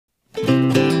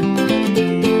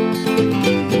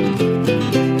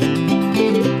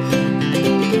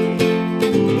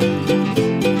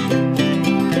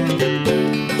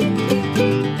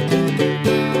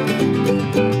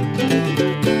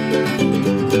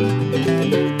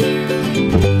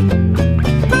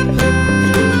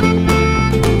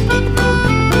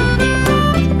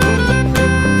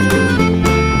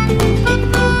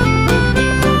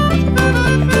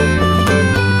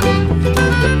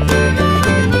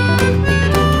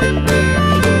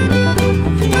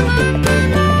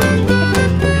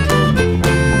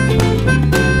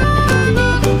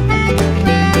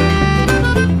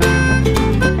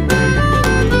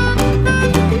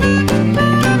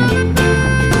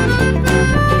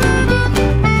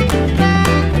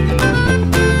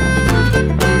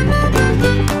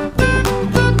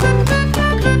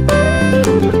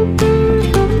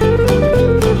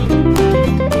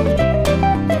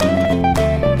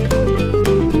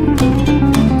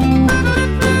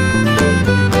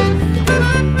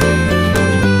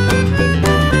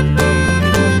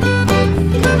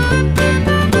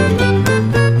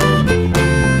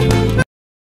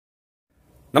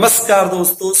नमस्कार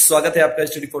दोस्तों, स्वागत है आपका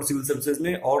स्टडी फॉर सिविल सर्विसेज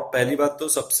में। और पहली बात तो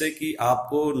सबसे कि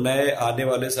आपको नए आने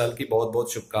वाले साल की बहुत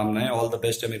बहुत शुभकामनाएं। ऑल द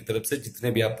बेस्ट है मेरी तरफ से,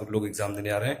 जितने भी आप लोग एग्जाम देने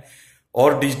आ रहे हैं।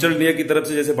 और डिजिटल इंडिया की तरफ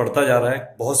से जैसे बढ़ता जा रहा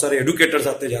है, बहुत सारे एडुकेटर्स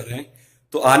आते जा रहे हैं,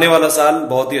 तो आने वाला साल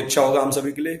बहुत ही अच्छा होगा हम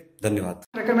सभी के लिए। धन्यवाद।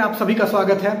 क्रैकर में आप सभी का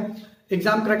स्वागत है।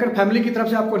 एग्जाम क्रैकर फैमिली की तरफ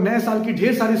से आपको नए साल की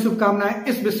ढेर सारी शुभकामनाएं,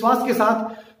 इस विश्वास के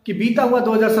साथ कि बीता हुआ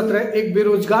 2017 एक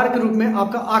बेरोजगार के रूप में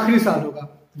आपका आखिरी साल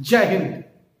होगा। जय हिंद।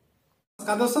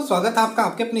 नमस्कार दोस्तों, स्वागत है आपका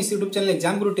आपके अपने इस YouTube channel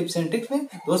exam Guru tips and tricks में।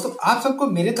 दोस्तों आप सबको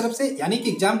मेरे तरफ से यानी कि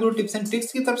exam Guru tips and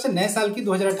tricks की तरफ से नए साल की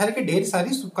 2018 की ढेर सारी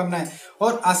शुभकामनाएं।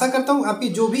 और आशा करता हूं आपकी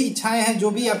जो भी इच्छाएं हैं, जो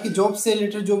भी आपकी जॉब से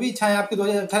रिलेटेड जो भी इच्छाएं आपकी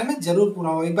 2018 में जरूर पूरा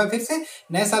हो। एक बार फिर से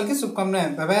नए साल की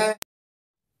शुभकामनाएं। Bye bye.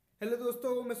 हेलो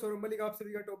दोस्तों, मैं सौरभ मलिक आप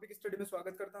सभी का टॉपिक स्टडी में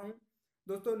स्वागत करता हूं।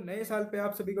 दोस्तों नए साल पे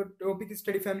आप सभी को टॉपिक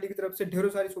स्टडी फैमिली की तरफ से ढेरों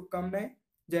सारी शुभकामनाएं।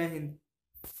 जय हिंद।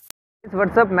 इस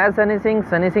व्हाट्सअप मैं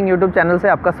सनी सिंह यूट्यूब चैनल से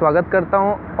आपका स्वागत करता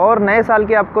हूं और नए साल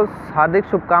की आपको हार्दिक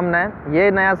शुभकामनाएं।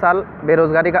 ये नया साल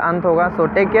बेरोजगारी का अंत होगा, सो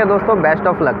टेक केयर दोस्तों, बेस्ट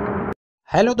ऑफ लक।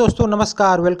 हेलो दोस्तों,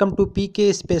 नमस्कार। Welcome to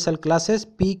PK special classes.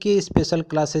 PK special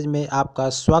classes में आपका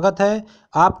स्वागत है।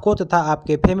 आपको तथा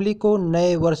आपके फैमिली को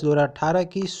नए वर्ष 2018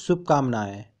 की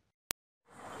शुभकामनाएं।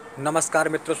 नमस्कार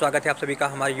मित्रों, स्वागत है आप सभी का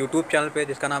हमारे YouTube चैनल पे,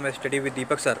 जिसका नाम है स्टडी विद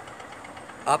दीपक सर।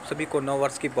 आप सभी को नव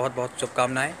वर्ष की बहुत बहुत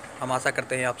शुभकामनाएं। हम आशा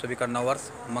करते हैं आप सभी का नव वर्ष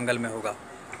मंगल में होगा।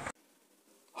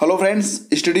 हेलो फ्रेंड्स,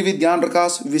 स्टडी विद ज्ञान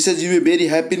प्रकाश विशेष U a very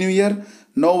happy new year.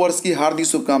 नव वर्ष की हार्दिक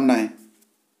शुभकामनाएं।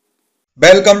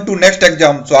 Welcome to next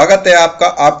exam. स्वागत है आपका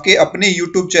आपके अपने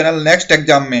यूट्यूब चैनल नेक्स्ट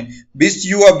एग्जाम में। Wish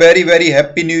you a very very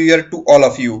happy new year to all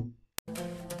of you.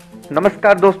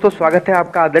 नमस्कार दोस्तों, स्वागत है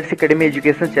आपका आदर्श एकेडमी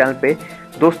एजुकेशन चैनल पे।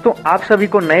 दोस्तों आप सभी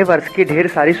को नए वर्ष की ढेर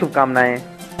सारी शुभकामनाएं।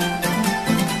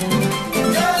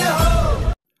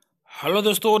 हेलो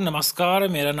दोस्तों, नमस्कार।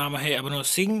 मेरा नाम है अभिनव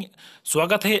सिंह।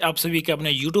 स्वागत है आप सभी के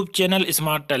अपने YouTube चैनल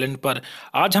स्मार्ट टैलेंट पर।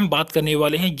 आज हम बात करने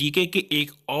वाले हैं जीके के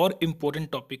एक और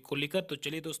इम्पोर्टेंट टॉपिक को लेकर। तो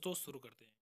चलिए दोस्तों शुरू करते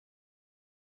हैं।